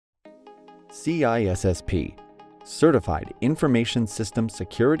CISSP, Certified Information System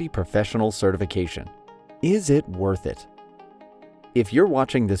Security Professional Certification. Is it worth it? If you're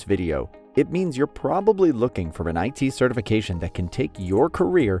watching this video, it means you're probably looking for an IT certification that can take your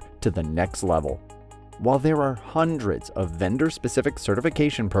career to the next level. While there are hundreds of vendor-specific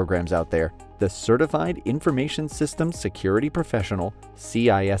certification programs out there, the Certified Information System Security Professional,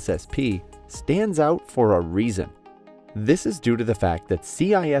 CISSP, stands out for a reason. This is due to the fact that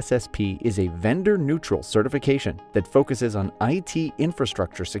CISSP is a vendor-neutral certification that focuses on IT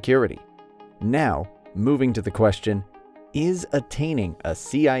infrastructure security. Now, moving to the question, is attaining a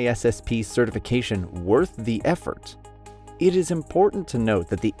CISSP certification worth the effort? It is important to note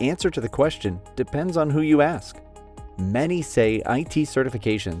that the answer to the question depends on who you ask. Many say IT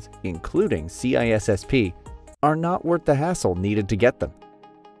certifications, including CISSP, are not worth the hassle needed to get them.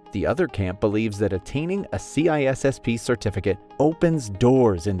 The other camp believes that attaining a CISSP certificate opens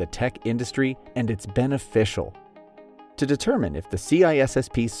doors in the tech industry and it's beneficial. To determine if the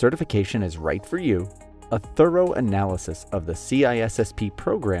CISSP certification is right for you, a thorough analysis of the CISSP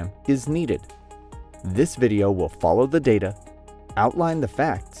program is needed. This video will follow the data, outline the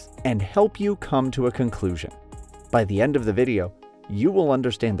facts, and help you come to a conclusion. By the end of the video, you will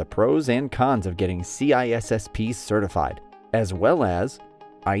understand the pros and cons of getting CISSP certified, as well as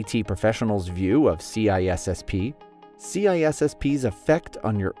IT professionals' view of CISSP, CISSP's effect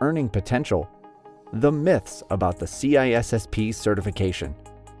on your earning potential, the myths about the CISSP certification.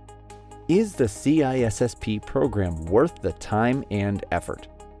 Is the CISSP program worth the time and effort?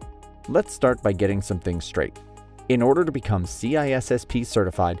 Let's start by getting some things straight. In order to become CISSP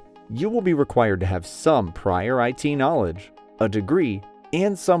certified, you will be required to have some prior IT knowledge, a degree,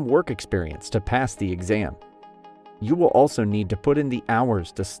 and some work experience to pass the exam. You will also need to put in the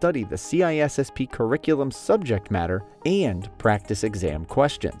hours to study the CISSP curriculum subject matter and practice exam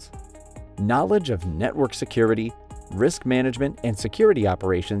questions. Knowledge of network security, risk management, and security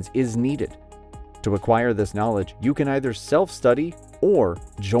operations is needed. To acquire this knowledge, you can either self-study or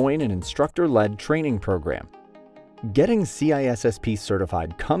join an instructor-led training program. Getting CISSP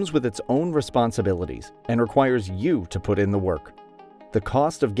certified comes with its own responsibilities and requires you to put in the work. The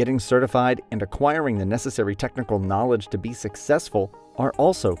cost of getting certified and acquiring the necessary technical knowledge to be successful are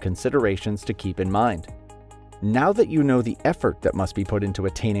also considerations to keep in mind. Now that you know the effort that must be put into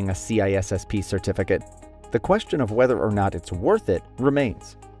attaining a CISSP certificate, the question of whether or not it's worth it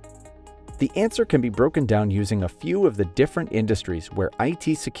remains. The answer can be broken down using a few of the different industries where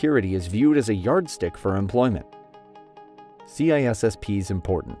IT security is viewed as a yardstick for employment. CISSP's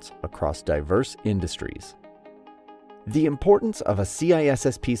importance across diverse industries. The importance of a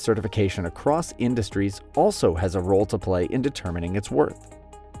CISSP certification across industries also has a role to play in determining its worth.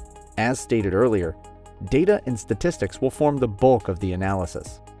 As stated earlier, data and statistics will form the bulk of the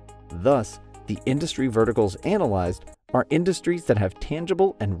analysis. Thus, the industry verticals analyzed are industries that have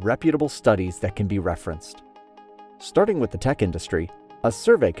tangible and reputable studies that can be referenced. Starting with the tech industry, a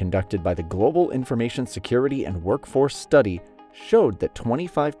survey conducted by the Global Information Security and Workforce Study showed that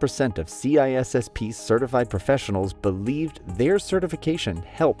 25% of CISSP certified professionals believed their certification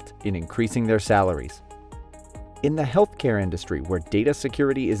helped in increasing their salaries. In the healthcare industry, where data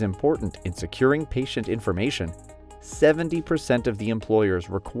security is important in securing patient information, 70% of the employers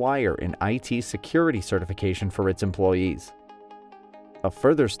require an IT security certification for its employees. A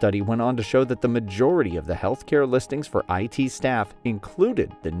further study went on to show that the majority of the healthcare listings for IT staff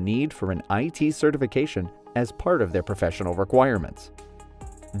included the need for an IT certification as part of their professional requirements.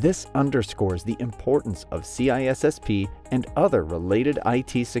 This underscores the importance of CISSP and other related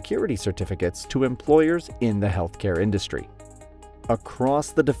IT security certificates to employers in the healthcare industry.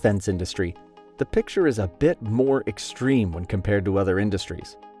 Across the defense industry, the picture is a bit more extreme when compared to other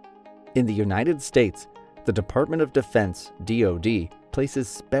industries. In the United States, the Department of Defense, DoD, places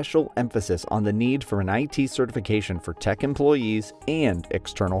special emphasis on the need for an IT certification for tech employees and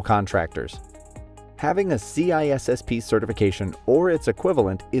external contractors. Having a CISSP certification or its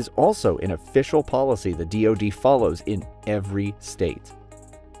equivalent is also an official policy the DoD follows in every state.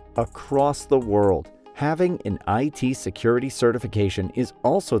 Across the world, having an IT security certification is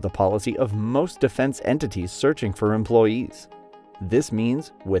also the policy of most defense entities searching for employees. This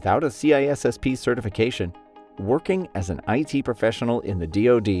means, without a CISSP certification, working as an IT professional in the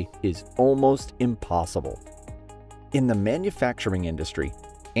DoD is almost impossible. In the manufacturing industry,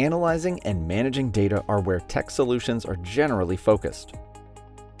 analyzing and managing data are where tech solutions are generally focused.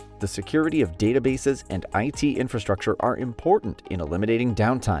 The security of databases and IT infrastructure are important in eliminating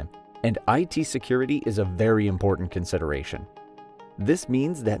downtime, and IT security is a very important consideration. This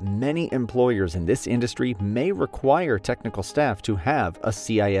means that many employers in this industry may require technical staff to have a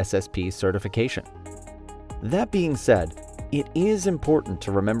CISSP certification. That being said, it is important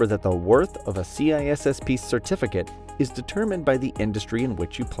to remember that the worth of a CISSP certificate is determined by the industry in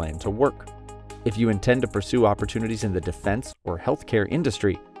which you plan to work. If you intend to pursue opportunities in the defense or healthcare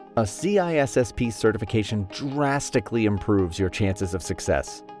industry, a CISSP certification drastically improves your chances of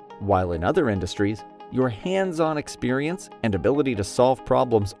success, while in other industries, your hands-on experience and ability to solve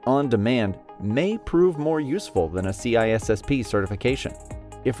problems on demand may prove more useful than a CISSP certification.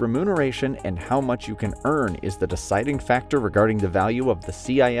 If remuneration and how much you can earn is the deciding factor regarding the value of the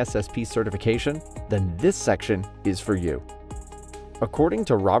CISSP certification, then this section is for you. According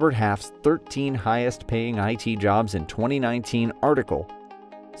to Robert Half's 13 highest paying IT jobs in 2019 article,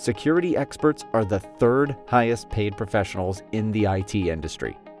 security experts are the third highest paid professionals in the IT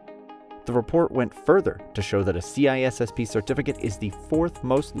industry. The report went further to show that a CISSP certificate is the fourth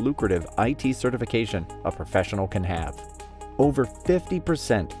most lucrative IT certification a professional can have. Over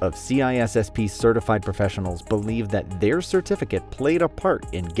 50% of CISSP certified professionals believe that their certificate played a part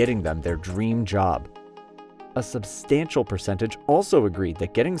in getting them their dream job. A substantial percentage also agreed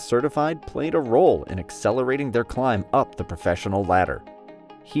that getting certified played a role in accelerating their climb up the professional ladder.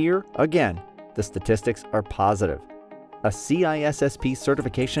 Here, again, the statistics are positive. A CISSP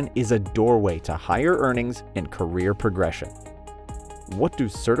certification is a doorway to higher earnings and career progression. What do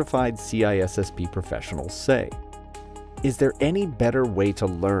certified CISSP professionals say? Is there any better way to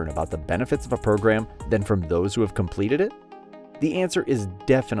learn about the benefits of a program than from those who have completed it? The answer is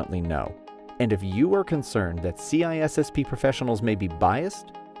definitely no. And if you are concerned that CISSP professionals may be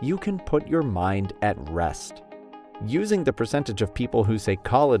biased, you can put your mind at rest. Using the percentage of people who say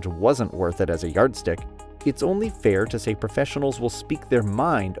college wasn't worth it as a yardstick, it's only fair to say professionals will speak their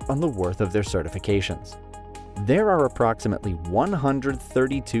mind on the worth of their certifications. There are approximately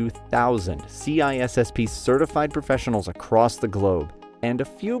 132,000 CISSP certified professionals across the globe, and a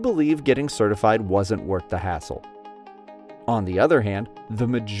few believe getting certified wasn't worth the hassle. On the other hand, the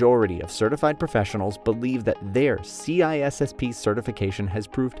majority of certified professionals believe that their CISSP certification has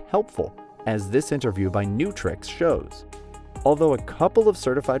proved helpful, as this interview by Nutrix shows. Although a couple of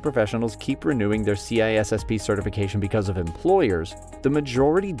certified professionals keep renewing their CISSP certification because of employers, the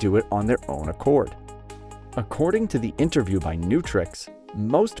majority do it on their own accord. According to the interview by Nutrix,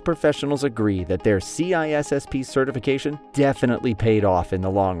 most professionals agree that their CISSP certification definitely paid off in the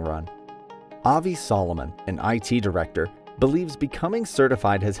long run. Avi Solomon, an IT director, believes becoming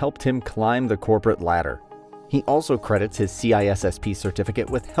certified has helped him climb the corporate ladder. He also credits his CISSP certificate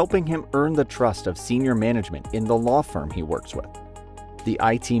with helping him earn the trust of senior management in the law firm he works with. The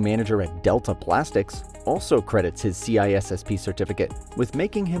IT manager at Delta Plastics also credits his CISSP certificate with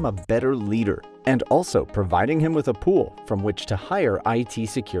making him a better leader and also providing him with a pool from which to hire IT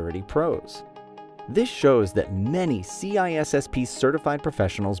security pros. This shows that many CISSP certified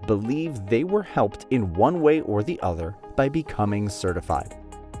professionals believe they were helped in one way or the other by becoming certified.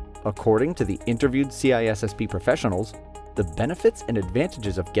 According to the interviewed CISSP professionals, the benefits and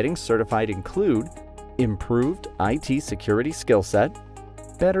advantages of getting certified include improved IT security skill set,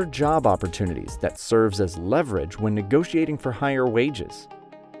 better job opportunities that serves as leverage when negotiating for higher wages,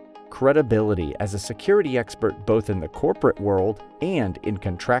 credibility as a security expert both in the corporate world and in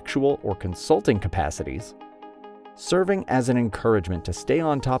contractual or consulting capacities, serving as an encouragement to stay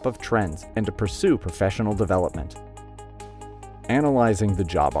on top of trends and to pursue professional development. Analyzing the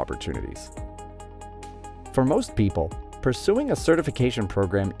job opportunities. For most people, pursuing a certification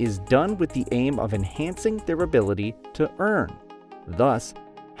program is done with the aim of enhancing their ability to earn. Thus,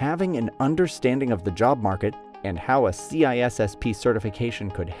 having an understanding of the job market and how a CISSP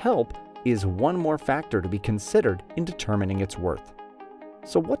certification could help is one more factor to be considered in determining its worth.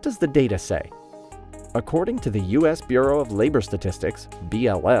 So what does the data say? According to the U.S. Bureau of Labor Statistics,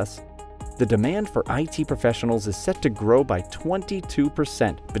 BLS, the demand for IT professionals is set to grow by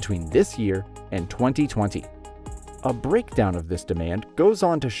 22% between this year and 2020. A breakdown of this demand goes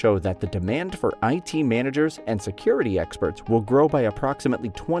on to show that the demand for IT managers and security experts will grow by approximately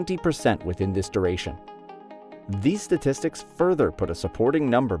 20% within this duration. These statistics further put a supporting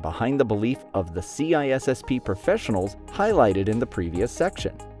number behind the belief of the CISSP professionals highlighted in the previous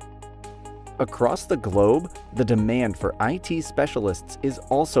section. Across the globe, the demand for IT specialists is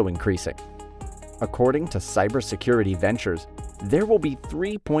also increasing. According to Cybersecurity Ventures, there will be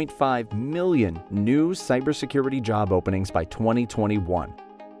 3.5 million new cybersecurity job openings by 2021.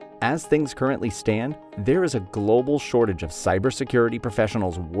 As things currently stand, there is a global shortage of cybersecurity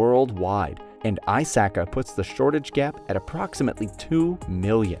professionals worldwide, and ISACA puts the shortage gap at approximately 2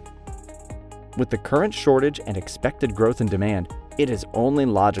 million. With the current shortage and expected growth in demand, It is only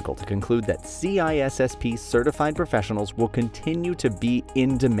logical to conclude that CISSP certified professionals will continue to be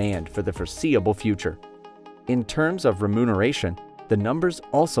in demand for the foreseeable future. In terms of remuneration, the numbers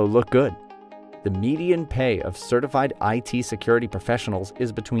also look good. The median pay of certified IT security professionals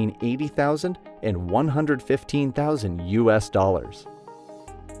is between $80,000 and $115,000 US.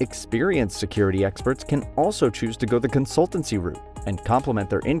 Experienced security experts can also choose to go the consultancy route and complement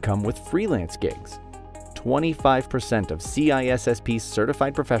their income with freelance gigs. 25% of CISSP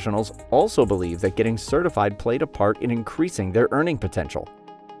certified professionals also believe that getting certified played a part in increasing their earning potential.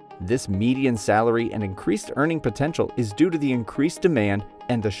 This median salary and increased earning potential is due to the increased demand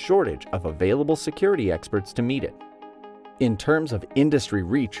and the shortage of available security experts to meet it. In terms of industry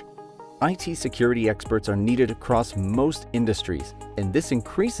reach, IT security experts are needed across most industries, and this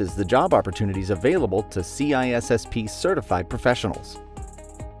increases the job opportunities available to CISSP certified professionals.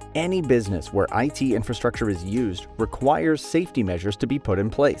 Any business where IT infrastructure is used requires safety measures to be put in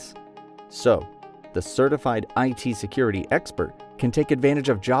place. So, the certified IT security expert can take advantage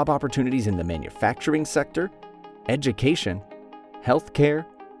of job opportunities in the manufacturing sector, education, healthcare,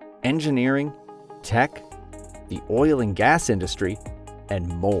 engineering, tech, the oil and gas industry, and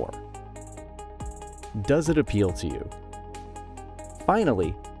more. Does it appeal to you?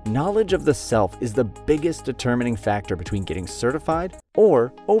 Finally, knowledge of the self is the biggest determining factor between getting certified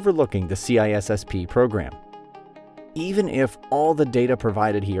or overlooking the CISSP program. Even if all the data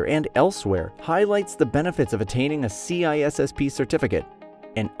provided here and elsewhere highlights the benefits of attaining a CISSP certificate,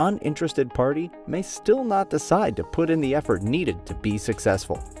 an uninterested party may still not decide to put in the effort needed to be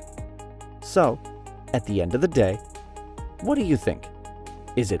successful. So, at the end of the day, what do you think?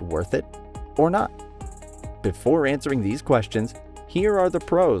 Is it worth it or not? Before answering these questions, here are the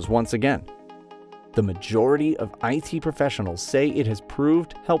pros once again. The majority of IT professionals say it has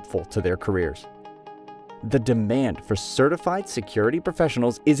proved helpful to their careers. The demand for certified security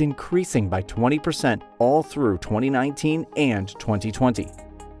professionals is increasing by 20% all through 2019 and 2020.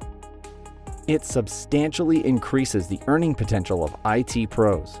 It substantially increases the earning potential of IT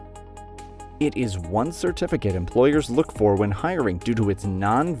pros. It is one certificate employers look for when hiring due to its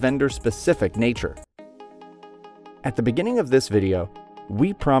non-vendor specific nature. At the beginning of this video,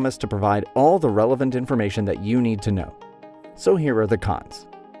 we promised to provide all the relevant information that you need to know. So here are the cons.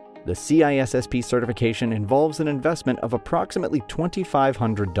 The CISSP certification involves an investment of approximately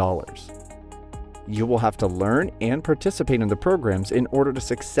 $2,500. You will have to learn and participate in the programs in order to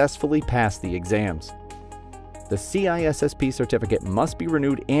successfully pass the exams. The CISSP certificate must be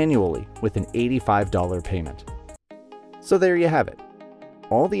renewed annually with an $85 payment. So there you have it.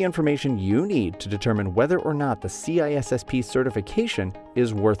 All the information you need to determine whether or not the CISSP certification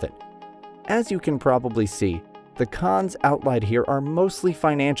is worth it. As you can probably see, the cons outlined here are mostly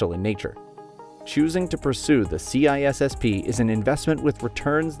financial in nature. Choosing to pursue the CISSP is an investment with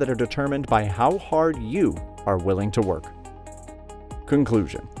returns that are determined by how hard you are willing to work.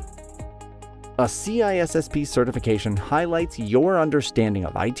 Conclusion. A CISSP certification highlights your understanding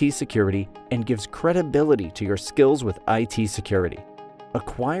of IT security and gives credibility to your skills with IT security.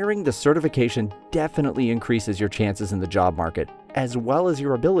 Acquiring the certification definitely increases your chances in the job market, as well as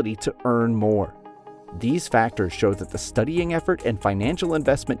your ability to earn more. These factors show that the studying effort and financial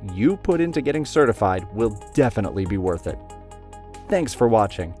investment you put into getting certified will definitely be worth it. Thanks for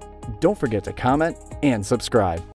watching. Don't forget to comment and subscribe.